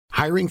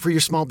Hiring for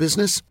your small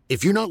business?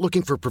 If you're not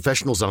looking for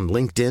professionals on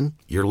LinkedIn,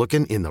 you're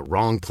looking in the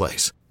wrong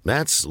place.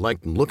 That's like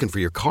looking for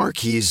your car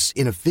keys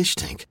in a fish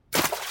tank.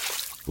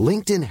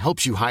 LinkedIn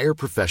helps you hire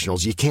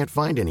professionals you can't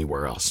find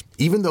anywhere else,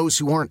 even those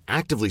who aren't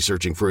actively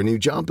searching for a new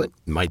job but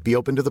might be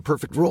open to the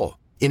perfect role.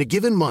 In a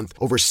given month,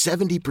 over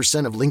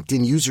 70% of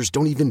LinkedIn users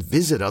don't even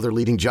visit other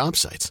leading job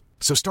sites.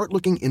 So start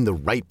looking in the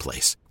right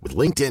place. With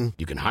LinkedIn,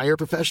 you can hire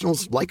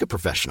professionals like a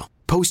professional.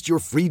 Post your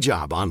free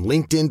job on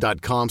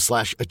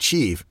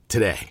linkedin.com/achieve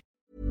today.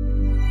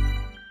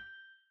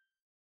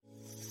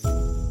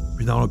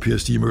 Mit navn er Per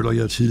Stig Møller,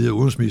 jeg er tidligere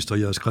udenrigsminister.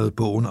 Jeg har skrevet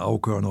bogen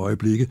Afgørende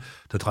øjeblikke,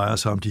 der drejer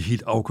sig om de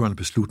helt afgørende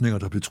beslutninger,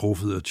 der blev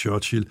truffet af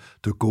Churchill,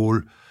 de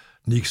Gaulle,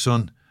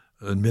 Nixon,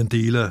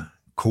 Mandela,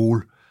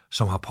 Kohl,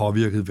 som har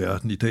påvirket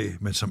verden i dag,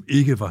 men som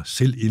ikke var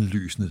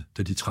selvindlysende,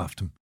 da de traf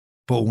dem.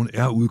 Bogen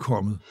er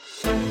udkommet.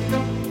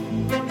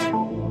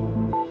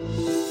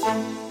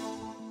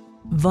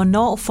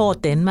 Hvornår får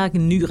Danmark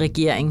en ny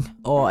regering,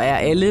 og er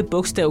alle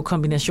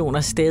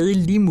bogstavkombinationer stadig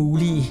lige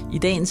mulige? I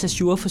dagens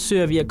Azure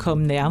forsøger vi at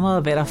komme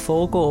nærmere, hvad der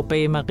foregår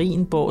bag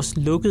Marienborgs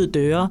lukkede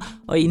døre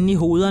og inde i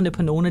hovederne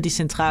på nogle af de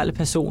centrale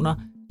personer.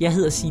 Jeg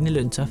hedder Signe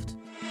Løntoft.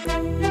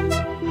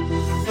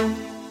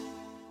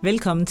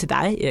 Velkommen til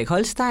dig, Erik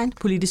Holstein,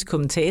 politisk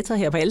kommentator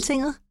her på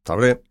Altinget. Tak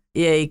for det.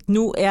 Erik,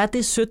 nu er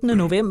det 17.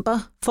 november.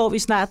 Får vi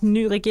snart en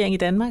ny regering i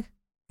Danmark?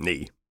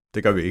 Nej,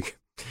 det gør vi ikke.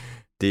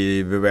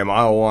 Det vil være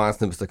meget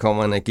overraskende, hvis der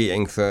kommer en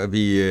regering, før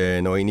vi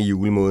når ind i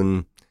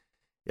julemåneden.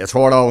 Jeg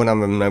tror dog, når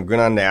man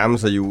begynder at nærme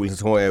sig jul, så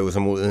tror jeg jo, at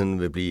utålmodigheden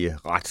vil blive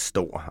ret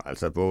stor.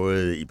 Altså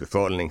både i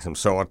befolkningen som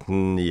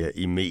sådan,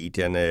 i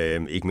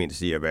medierne, ikke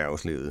mindst i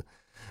erhvervslivet.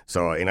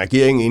 Så en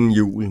regering inden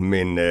jul,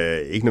 men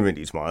ikke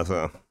nødvendigvis meget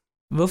før.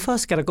 Hvorfor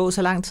skal der gå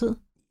så lang tid?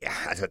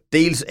 Ja, altså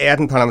dels er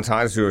den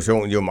parlamentariske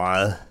situation jo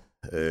meget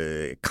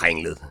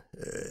kringlet.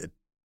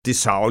 Det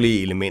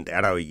saglige element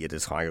er der jo i, at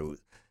det trækker ud.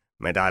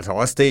 Men der er altså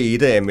også det i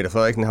det, at Mette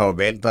Frederiksen har jo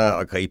valgt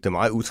at gribe det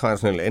meget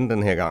utraditionelt an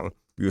den her gang.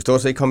 Vi er jo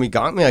stort set ikke kommet i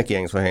gang med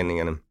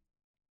regeringsforhandlingerne.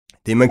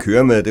 Det man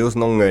kører med, det er jo sådan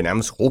nogle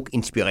nærmest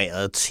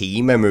RUC-inspirerede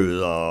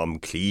temamøder om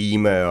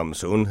klima, om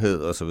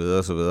sundhed osv.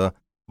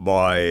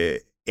 Hvor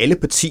alle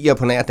partier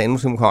på nær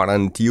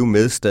Danmarksdemokraterne, de er jo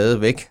med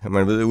stadigvæk.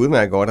 Man ved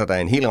udmærket godt, at der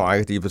er en hel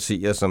række af de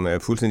partier, som er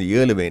fuldstændig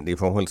irrelevante i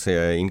forhold til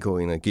at indgå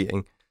i en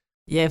regering.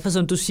 Ja, for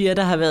som du siger,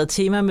 der har været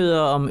temamøder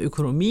om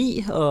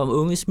økonomi, og om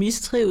unges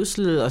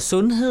mistrivsel og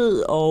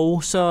sundhed,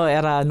 og så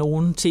er der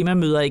nogle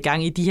temamøder i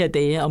gang i de her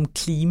dage om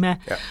klima.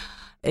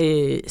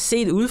 Ja.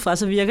 Set udefra,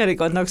 så virker det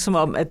godt nok som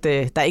om, at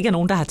der ikke er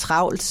nogen, der har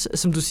travlt,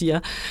 som du siger.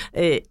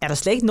 Er der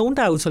slet ikke nogen,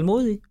 der er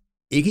utålmodige?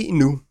 Ikke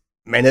endnu.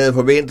 Man havde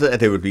forventet, at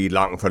det ville blive et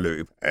langt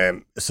forløb.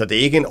 Så det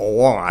er ikke en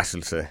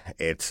overraskelse,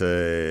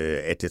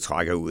 at det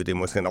trækker ud. Det er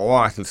måske en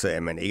overraskelse,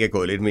 at man ikke er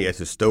gået lidt mere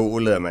til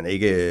stålet, at man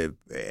ikke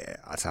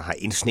har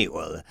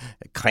indsnævret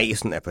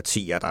kredsen af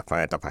partier,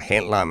 der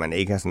forhandler, at man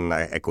ikke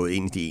er gået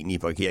ind i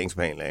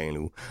regeringsforhandlinger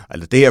endnu.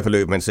 Altså det her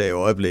forløb, man ser i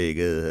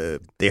øjeblikket,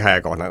 det har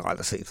jeg godt nok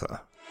aldrig set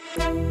før.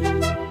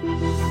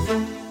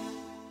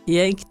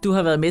 Erik, du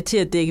har været med til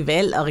at dække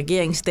valg og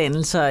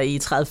regeringsdannelser i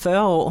 30-40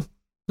 år.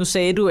 Nu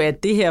sagde du,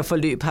 at det her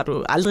forløb har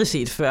du aldrig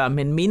set før,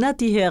 men minder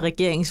de her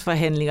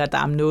regeringsforhandlinger der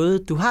om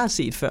noget, du har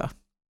set før?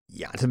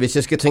 Ja, altså hvis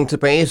jeg skal tænke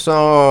tilbage,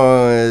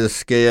 så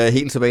skal jeg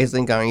helt tilbage til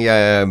dengang,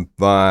 jeg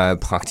var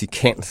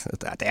praktikant.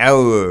 Det er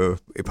jo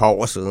et par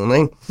år siden,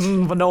 ikke?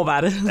 Hvornår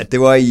var det? Det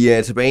var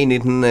tilbage i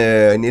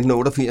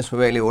 1988, på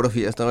valget i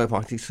 88, der var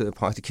jeg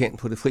praktikant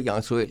på Det Fri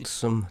Aktuelt,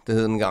 som det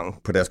hed dengang,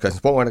 på deres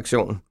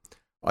Christiansborg-redaktion.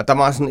 Og der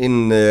var sådan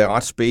en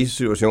ret space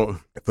situation,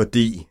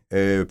 fordi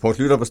Poul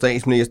Schlüter var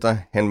statsminister.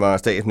 Han var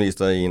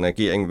statsminister i en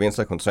regering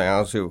Venstre,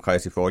 Konservative,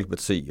 Kristeligt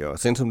Folkeparti og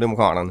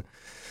Centrumdemokraterne.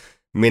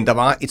 Men der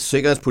var et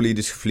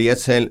sikkerhedspolitisk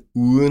flertal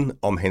uden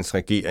om hans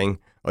regering,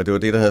 og det var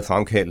det, der havde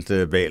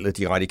fremkaldt valget.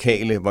 De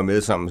radikale var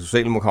med sammen med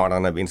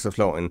Socialdemokraterne og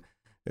Venstrefløjen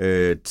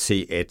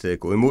til at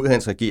gå imod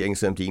hans regering,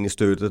 selvom de egentlig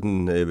støttede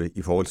den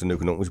i forhold til den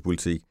økonomiske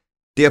politik.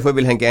 Derfor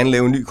ville han gerne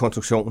lave en ny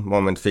konstruktion, hvor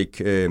man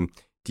fik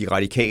de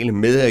radikale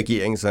med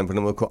regeringen, så han på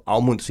den måde kunne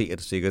afmontere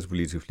det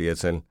sikkerhedspolitiske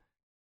flertal.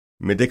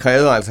 Men det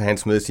krævede altså, at han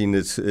smed sine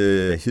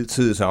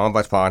hidtidige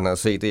samarbejdspartnere,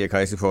 CD og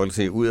Kristeligt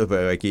Folkeparti, ud af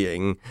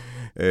regeringen.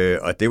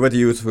 Og det var de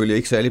jo selvfølgelig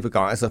ikke særlig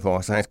begejstrede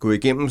for, så han skulle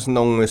igennem sådan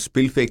nogle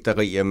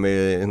spilfægterier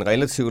med en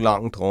relativt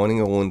lang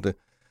dronningerunde,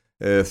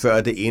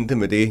 før det endte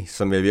med det,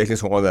 som jeg virkelig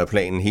tror har været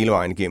planen hele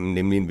vejen igennem,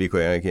 nemlig en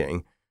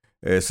VKR-regering.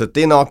 Så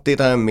det er nok det,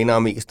 der minder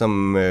mest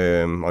om,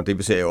 og det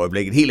vi ser i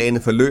øjeblikket, et helt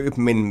andet forløb,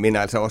 men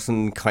altså også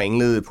sådan en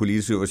kringlet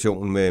politisk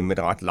situation med et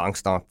ret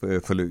langstrakt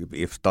forløb,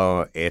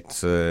 efter at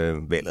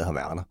valget har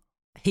været der.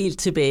 Helt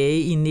tilbage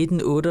i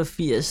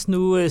 1988.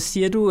 Nu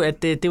siger du,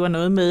 at det var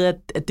noget med,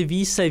 at det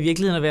viste sig i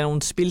virkeligheden at være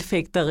nogle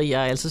spilfægterier,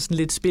 altså sådan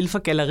lidt spil for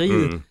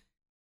galleriet.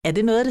 Er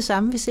det noget af det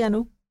samme, vi ser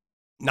nu?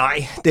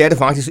 Nej, det er det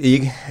faktisk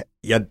ikke.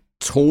 Jeg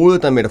troede,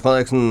 da Mette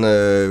Frederiksen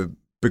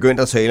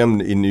begyndte at tale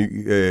om en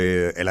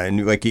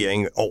ny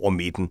regering over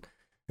midten.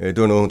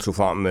 Det var noget, hun tog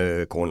frem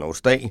med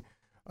grundlovsdag.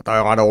 Og der er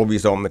jeg ret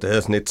overbevist om, at det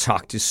havde sådan et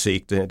taktisk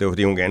sigte. Det var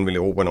fordi, hun gerne ville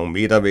erobre nogle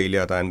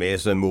midtervælgere. Der er en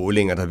masse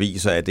målinger, der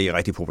viser, at det er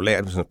rigtig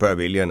populært, hvis man spørger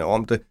vælgerne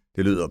om det.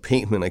 Det lyder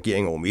pænt med en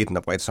regering over midten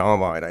og bredt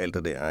samarbejde og alt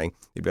det der. Ikke?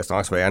 Det bliver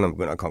straks værre, når man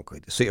begynder at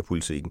konkretisere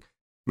politikken.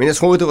 Men jeg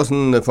troede, det var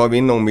sådan for at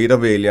vinde nogle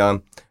midtervælgere,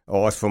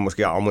 og også for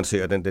måske at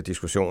afmontere den der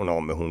diskussion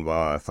om, at hun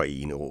var for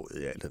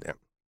enerådet i alt det der.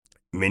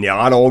 Men jeg er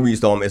ret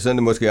overbevist om, at selvom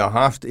det måske har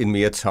haft et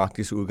mere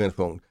taktisk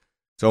udgangspunkt,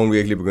 så har hun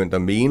virkelig begyndt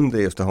at mene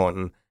det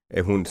efterhånden,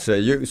 at hun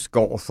seriøst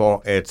går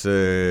for at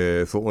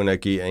få en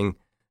regering,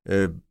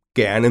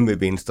 gerne med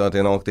Venstre. Det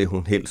er nok det,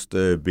 hun helst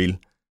vil.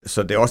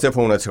 Så det er også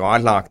derfor, hun har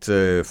tilrettelagt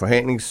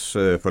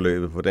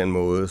forhandlingsforløbet på den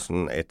måde,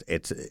 sådan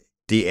at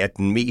det er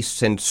den mest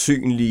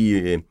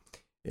sandsynlige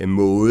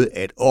måde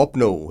at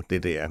opnå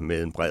det der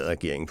med en bred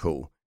regering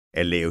på,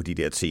 at lave de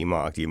der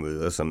temaagtige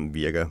møder, som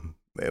virker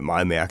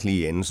meget mærkelige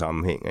i anden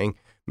sammenhæng. Ikke?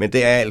 Men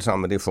det er alt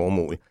sammen det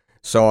formål.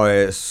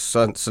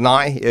 Så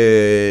nej,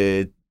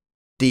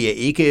 det er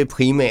ikke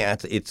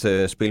primært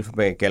et spil for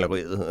bag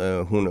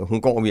galleriet.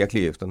 Hun går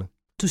virkelig efter det.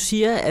 Du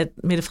siger, at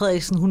Mette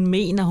Frederiksen, hun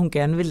mener, hun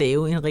gerne vil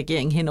lave en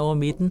regering hen over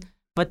midten.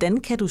 Hvordan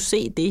kan du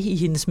se det i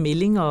hendes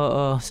meldinger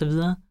og så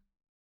videre?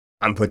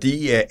 Jamen,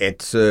 fordi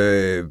at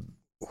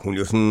hun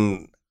jo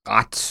sådan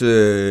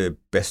ret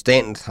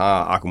bastant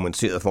har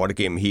argumenteret for det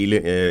gennem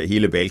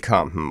hele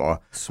valgkampen,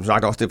 og som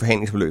sagt også det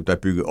forhandlingsforløb, der er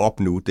bygget op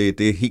nu,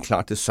 det er helt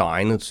klart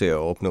designet til at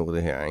opnå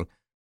det her, ikke?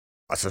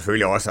 Og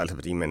selvfølgelig også, altså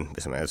fordi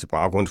hvis man er til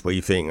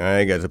baggrundsbriefinger,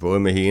 ikke? Altså både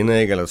med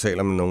hende, ikke? Eller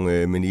taler med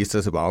nogle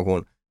minister til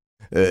baggrund,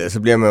 så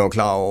bliver man jo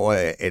klar over,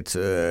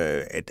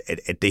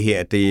 at det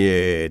her,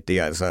 det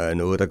er altså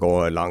noget, der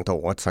går langt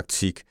over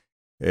taktik.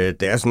 Der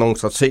er sådan nogle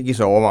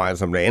strategiske overvejelser,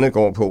 som blandt andet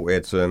går på,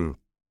 at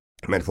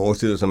man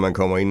forestiller sig, at man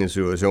kommer ind i en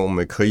situation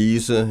med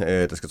krise,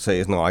 der skal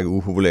tages en række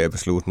upopulære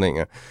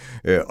beslutninger,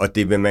 og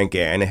det vil man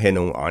gerne have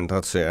nogle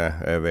andre til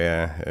at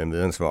være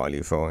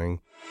medansvarlige for, ikke?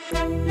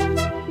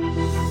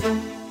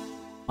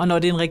 Og når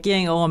det er en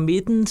regering over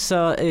midten,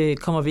 så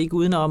kommer vi ikke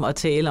udenom at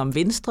tale om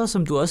Venstre,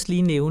 som du også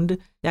lige nævnte.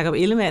 Jakob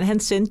Ellemann, han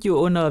sendte jo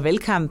under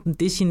valgkampen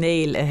det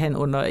signal, at han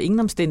under ingen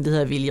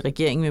omstændigheder ville i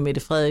regering med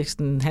Mette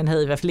Frederiksen. Han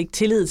havde i hvert fald ikke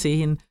tillid til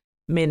hende,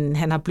 men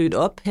han har blødt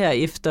op her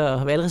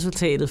efter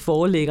valgresultatet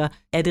foreligger.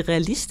 Er det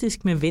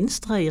realistisk med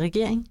Venstre i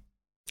regering?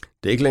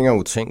 Det er ikke længere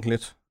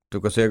utænkeligt. Du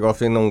kan sikkert godt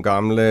finde nogle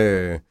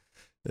gamle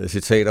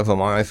citater fra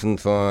mig sådan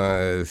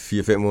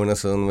for 4-5 måneder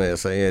siden, hvor jeg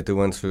sagde, at det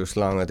var en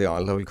sløslang, og det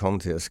aldrig ville komme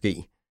til at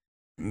ske.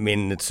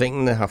 Men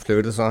tingene har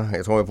flyttet sig.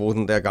 Jeg tror, jeg brugte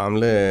den der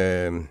gamle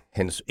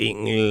Hans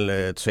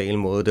Engel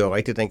talemåde. Det var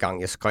rigtigt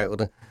dengang, jeg skrev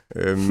det.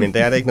 Men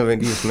der er det ikke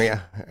nødvendigvis mere.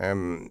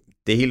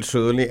 Det er helt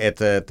tydeligt, at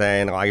der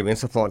er en række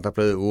venstrefolk, der er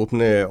blevet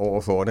åbne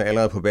over for det.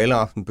 Allerede på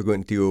valgaften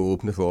begyndte de jo at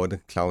åbne for det.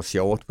 Claus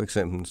Hjort for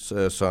eksempel,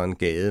 Søren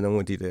Gade, nogle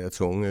af de der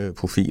tunge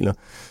profiler.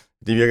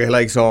 Det virker heller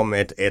ikke som,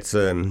 at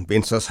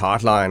Venstres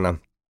hardliner,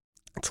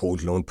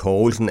 Troels Lund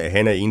Poulsen, at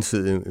han er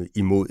ensidig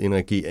imod en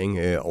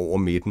regering over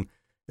midten.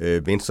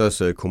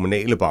 Venstres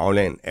kommunale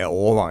bagland er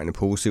overvejende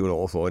positivt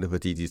overfor det,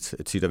 fordi de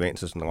tit er vant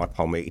til sådan ret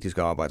pragmatisk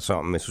at arbejde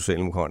sammen med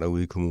socialdemokrater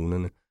ude i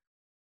kommunerne.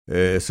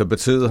 Så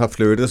partiet har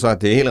flyttet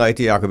sig. Det er helt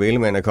rigtigt, at Jakob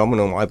Ellemann er kommet med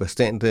nogle meget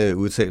bastante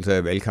udtalelser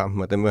af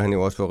valgkampen, og dem vil han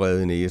jo også få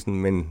reddet i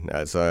næsen. Men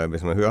altså,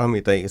 hvis man hører ham i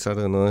dag, så er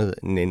det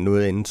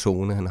noget anden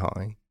tone, han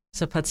har, ikke?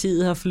 Så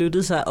partiet har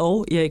flyttet sig,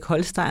 og Erik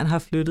Holstein har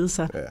flyttet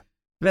sig. Ja.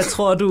 Hvad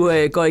tror du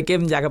går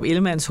igennem Jakob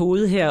Ellemanns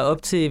hoved her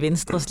op til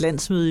Venstres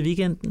landsmøde i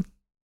weekenden?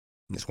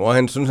 Jeg tror,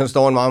 han synes, han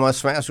står i en meget, meget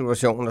svær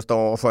situation, der står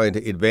over for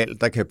et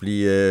valg, der kan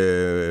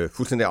blive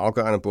fuldstændig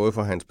afgørende, både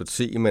for hans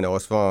parti, men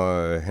også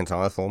for hans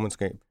eget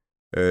formandskab.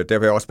 Der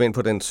vil jeg også spændt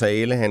på den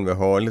tale, han vil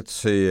holde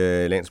til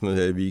landsmødet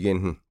her i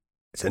weekenden.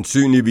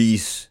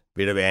 Sandsynligvis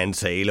vil der være en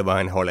tale, hvor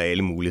han holder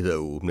alle muligheder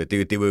åbne.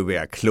 Det vil jo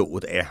være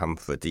klogt af ham,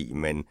 fordi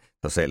man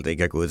trods alt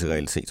ikke er gået til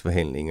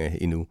realitetsforhandlinger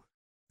endnu.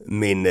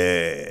 Men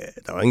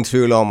der var ingen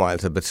tvivl om, at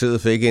altså,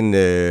 partiet fik en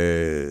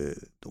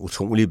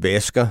utrolig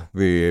basker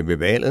ved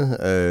valget.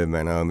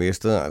 Man har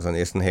mistet altså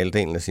næsten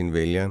halvdelen af sine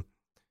vælgere.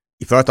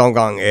 I første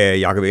omgang er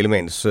Jakob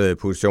Ellemanns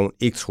position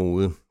ikke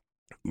truet.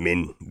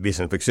 Men hvis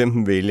han for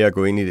eksempel vælger at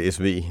gå ind i et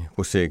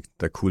SV-projekt,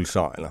 der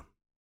kuldsejler,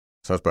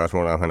 så er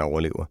spørgsmålet, om han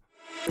overlever.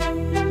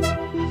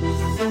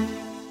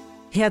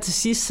 Her til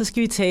sidst, så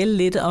skal vi tale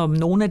lidt om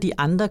nogle af de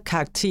andre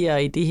karakterer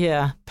i det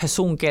her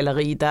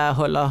persongalleri, der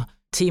holder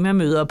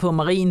temamøder på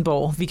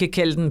Marienborg. Vi kan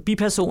kalde dem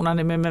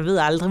bipersonerne, men man ved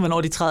aldrig,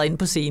 hvornår de træder ind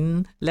på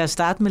scenen. Lad os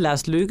starte med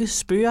Lars Løkke.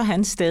 Spørger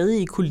han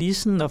stadig i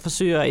kulissen og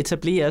forsøger at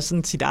etablere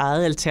sådan sit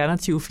eget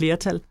alternative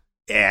flertal?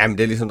 Ja, men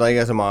det er ligesom, der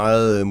ikke er så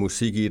meget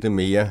musik i det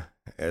mere.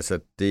 Altså,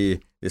 det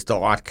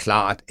står ret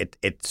klart,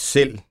 at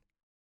selv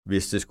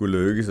hvis det skulle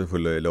lykkes at få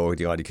lukket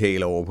de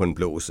radikale over på en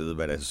blå side,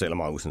 hvad der selv er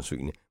meget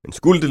usandsynligt. Men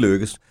skulle det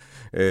lykkes,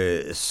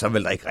 så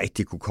vil der ikke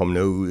rigtig kunne komme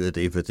noget ud af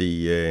det,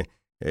 fordi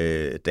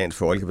Dansk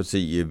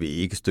Folkeparti vil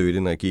ikke støtte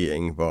en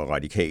regering, hvor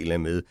radikale er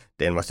med.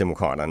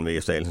 Danmarksdemokraterne vil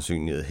efter al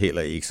sandsynlighed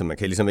heller ikke, så man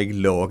kan ligesom ikke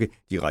lokke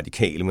de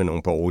radikale med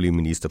nogle borgerlige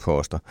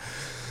ministerposter.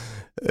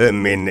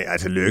 Men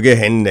altså Løkke,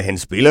 han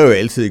spiller jo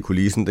altid i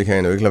kulissen, det kan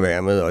han jo ikke lade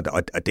være med,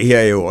 og det her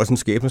er jo også en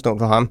skæbnestund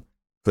for ham.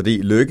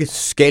 Fordi Løkke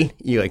skal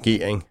i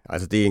regering.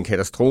 Altså, det er en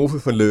katastrofe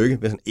for Løkke,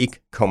 hvis han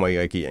ikke kommer i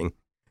regering.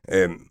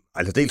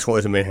 Altså, dels tror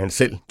jeg simpelthen, at han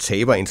selv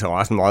taber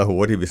interessen meget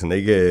hurtigt, hvis han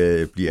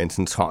ikke bliver en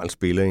central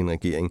spiller i en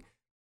regering.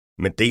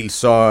 Men dels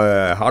så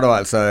har du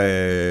altså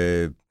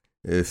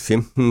 15-16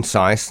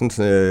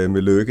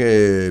 med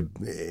Løkke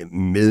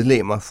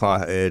medlemmer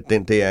fra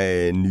den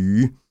der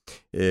nye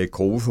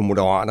gruppe for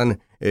Moderaterne.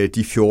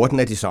 De 14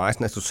 af de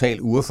 16 er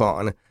totalt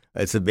uerfarne.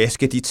 Altså, hvad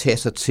skal de tage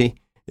sig til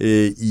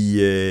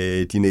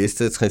i de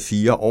næste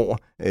 3-4 år,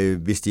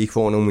 hvis de ikke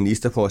får nogen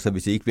ministerposter,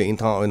 hvis de ikke bliver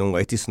inddraget i nogle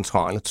rigtig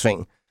centrale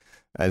ting?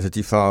 Altså,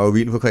 de får jo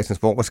vildt på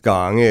Christiansborgs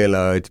gange,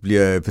 eller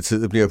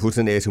partiet bliver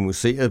fuldstændig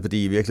atomiseret,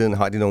 fordi i virkeligheden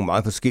har de nogle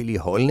meget forskellige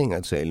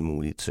holdninger til alle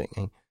mulige ting,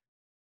 ikke?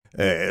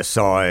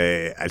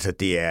 Altså,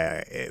 det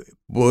er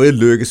både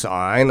Løkkes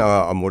egen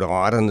og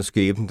Moderaternes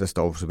skæbne, der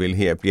står på spil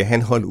her. Bliver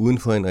han holdt uden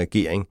for en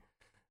regering,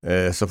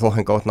 så får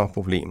han godt nok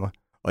problemer.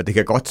 Og det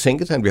kan godt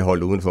tænkes, at han bliver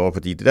holdt udenfor,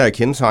 fordi det der er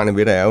kendetegnet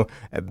ved det er jo,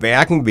 at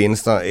hverken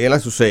Venstre eller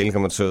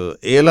Socialdemokratiet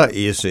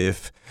eller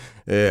SF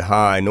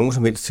har nogen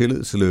som helst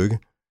tillid til Løkke.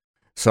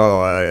 Så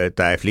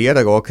der er flere,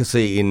 der godt kan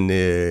se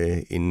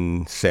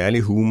en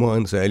særlig humor,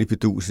 en særlig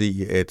bedus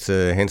i, at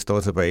han står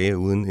tilbage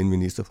uden en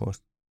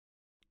ministerpost.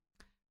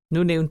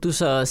 Nu nævnte du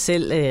så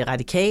selv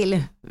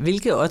radikale.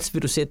 Hvilke odds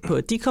vil du sætte på,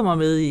 at de kommer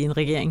med i en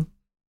regering?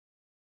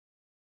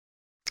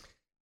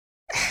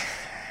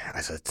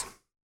 Altså,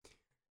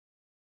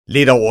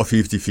 lidt over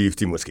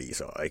 50-50 måske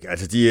så, ikke?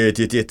 Altså, de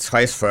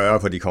er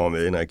 60-40 på, de kommer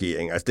med i en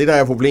regering. Altså, det der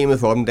er problemet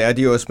for dem, det er, at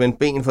de har spændt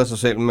ben for sig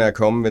selv med at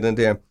komme med den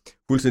der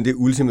fuldstændig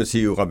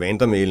ultimative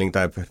ravandermelding,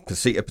 der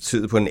placerer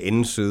partiet på den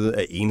anden side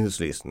af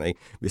Enhedslisten, ikke?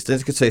 Hvis den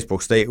skal tages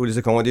bogstaveligt,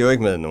 så kommer de jo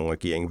ikke med i nogen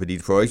regering, fordi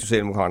de får ikke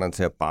Socialdemokraterne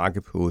til at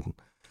bakke på den.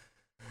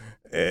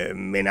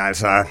 Men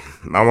altså,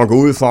 man må gå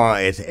ud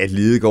fra, at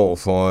Lidegaard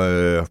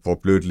får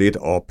blødt lidt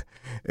op.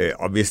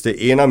 Og hvis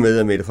det ender med,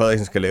 at Mette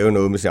Frederiksen skal lave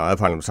noget med sit eget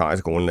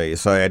parlamentariske grundlag,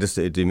 så er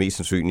det mest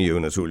sandsynlige jo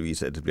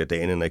naturligvis, at det bliver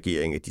dannet en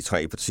regering af de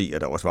 3 partier,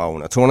 der også var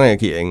under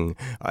Thorning-regeringen,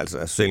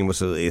 altså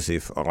Socialdemokratiet,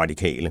 SF og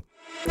Radikale.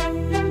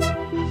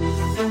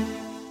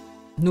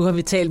 Nu har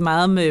vi talt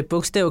meget om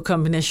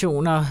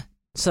bogstavkombinationer,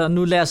 så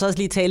nu lad os også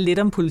lige tale lidt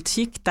om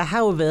politik. Der har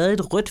jo været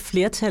et rødt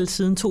flertal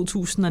siden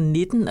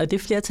 2019, og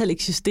det flertal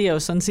eksisterer jo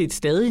sådan set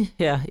stadig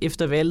her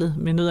efter valget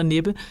med nød og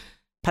næppe.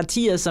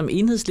 Partier som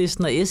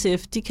Enhedslisten og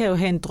SF, de kan jo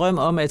have en drøm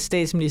om, at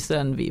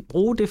statsministeren vil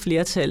bruge det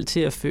flertal til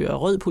at føre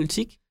rød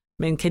politik.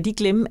 Men kan de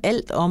glemme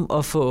alt om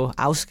at få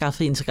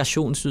afskaffet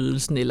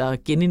integrationsydelsen eller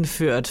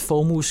genindført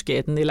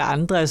formueskatten eller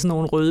andre af sådan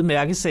nogle røde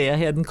mærkesager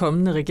her den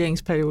kommende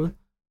regeringsperiode?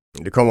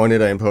 Det kommer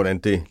netop ind på, hvordan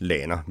det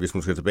lander. Hvis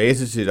man skal tilbage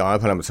til sit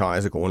eget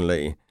parlamentariske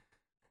grundlag,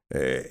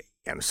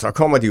 jamen så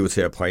kommer de jo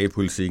til at præge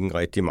politikken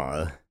rigtig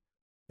meget.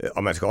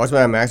 Og man skal også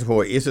være opmærksom på,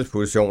 at SF's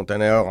position,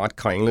 den er jo ret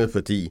kringlet,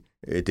 fordi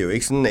det er jo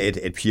ikke sådan,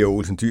 at Pia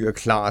Olsen Dyhr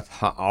klart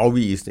har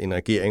afvist en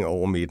regering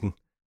over midten.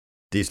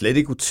 Det er slet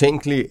ikke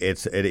utænkeligt,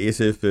 at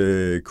SF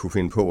kunne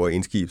finde på at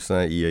indskibe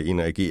sig i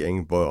en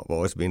regering, hvor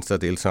også Venstre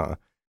deltager.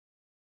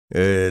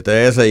 Der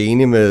er jeg så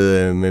enig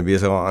med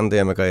veteranen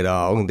der, Margrethe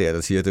Auken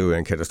der siger, at det er jo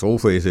en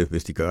katastrofe for SF,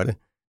 hvis de gør det.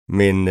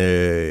 Men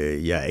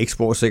jeg er ikke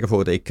spor sikker på,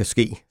 at det ikke kan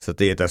ske. Så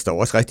der står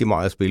også rigtig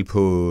meget spil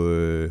på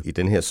i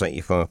den her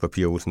sag for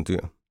Pia Olsen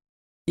Dyhr.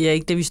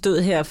 Erik, da vi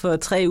stod her for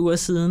 3 uger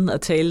siden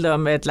og talte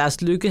om, at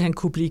Lars Løkke han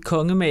kunne blive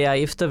kongemager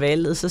efter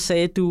valget, så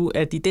sagde du,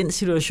 at i den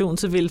situation,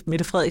 så ville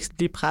Mette Frederiksen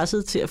blive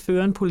presset til at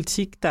føre en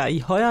politik, der i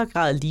højere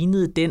grad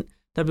lignede den,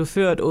 der blev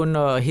ført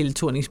under Helle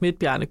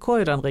Thorning-Schmidt-Bjarne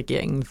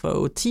Corydon-regeringen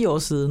for 10 år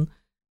siden.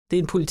 Det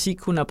er en politik,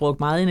 hun har brugt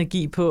meget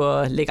energi på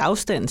at lægge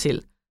afstand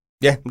til.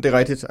 Ja, det er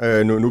rigtigt.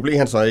 Nu blev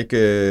han så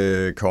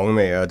ikke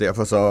kongemager, og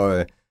derfor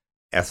så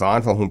er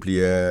faren for, at hun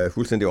bliver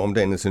fuldstændig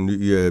omdannet til en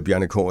ny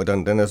Bjarne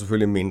Corydon, den er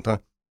selvfølgelig mindre.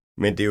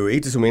 Men det er jo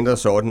ikke det så mindre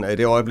sådan, at i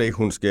det øjeblik,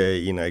 hun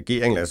skal i en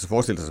regering, lad os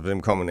forestille sig, at der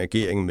kommer en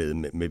regering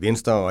med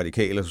Venstre og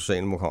Radikale og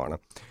Socialdemokrater,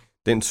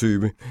 den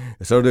type,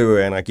 så er det jo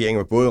en regering,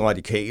 hvor både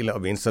Radikale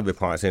og Venstre vil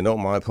presse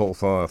enormt meget på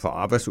for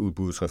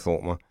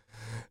arbejdsudbudsreformer.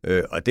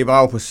 Og det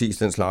var jo præcis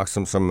den slags,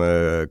 som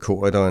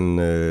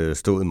Corydon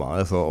stod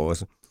meget for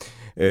også.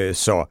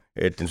 Så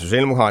den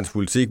socialdemokratiske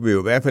politik vil jo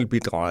i hvert fald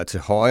bidrage til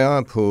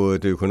højre på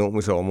det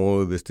økonomiske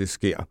område, hvis det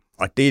sker.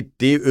 Og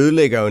det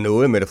ødelægger jo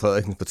noget med Mette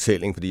Frederiksens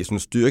fortælling, fordi jeg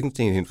synes, styrken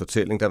til hendes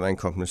fortælling, der var en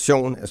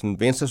kombination af sådan en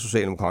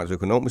venstre-socialdemokratisk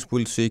økonomisk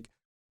politik,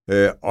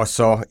 og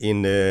så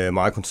en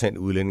meget kontant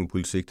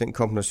udlændingepolitik. Den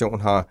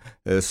kombination har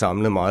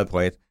samlet meget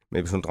bredt,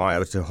 men hvis hun drejer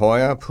det til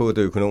højre på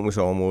det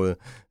økonomiske område,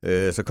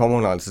 så kommer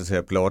hun altså til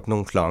at blotte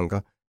nogle flanker.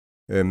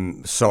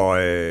 Så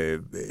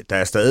der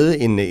er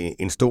stadig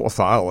en stor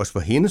fare også for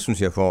hende,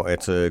 synes jeg, for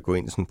at gå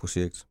ind i sådan et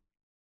projekt.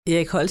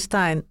 Erik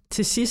Holstein,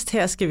 til sidst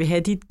her skal vi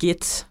have dit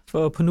gæt,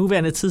 for på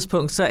nuværende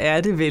tidspunkt, så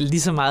er det vel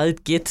lige så meget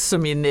et gæt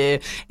som en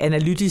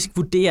analytisk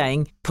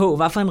vurdering på,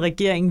 hvad for en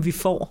regering vi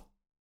får.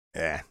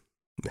 Ja,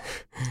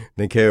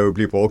 den kan jo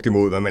blive brugt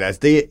imod mig, men altså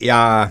det,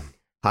 jeg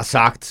har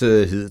sagt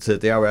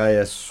hidtil, det er jo, at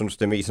jeg synes,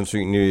 det mest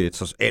sandsynlige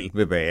trods alt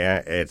vil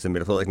være, at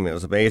Mette Frederiksen vender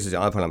tilbage til sit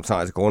eget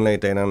parlamentariske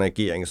grundlag, danner en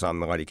regering sammen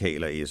med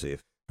Radikale og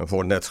SF, og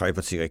får den der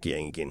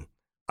trepartiregering igen.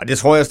 Og det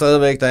tror jeg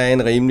stadigvæk, der er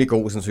en rimelig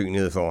god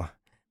sandsynlighed for.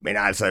 Men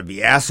altså, vi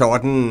er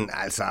sådan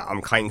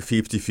omkring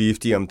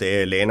 50-50, om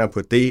det lander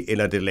på det,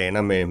 eller det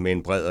lander med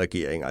en bred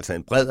regering. Altså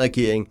en bred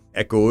regering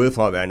er gået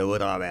fra at være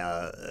noget, der har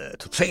været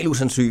totalt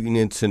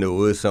usandsynligt, til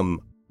noget, som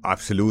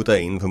absolut er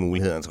inden for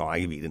mulighedernes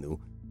rækkevidde nu.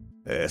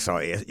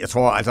 Så jeg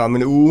tror, altså om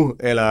en uge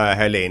eller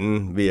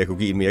halvanden vil jeg kunne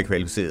give et mere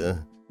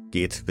kvalificeret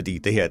gæt, fordi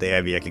det her, det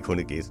er virkelig kun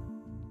et gæt.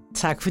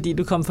 Tak fordi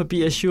du kom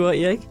forbi Azure,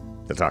 Erik.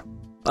 Ja, tak.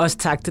 Også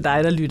tak til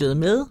dig, der lyttede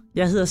med.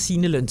 Jeg hedder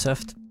Signe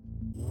Løntoft.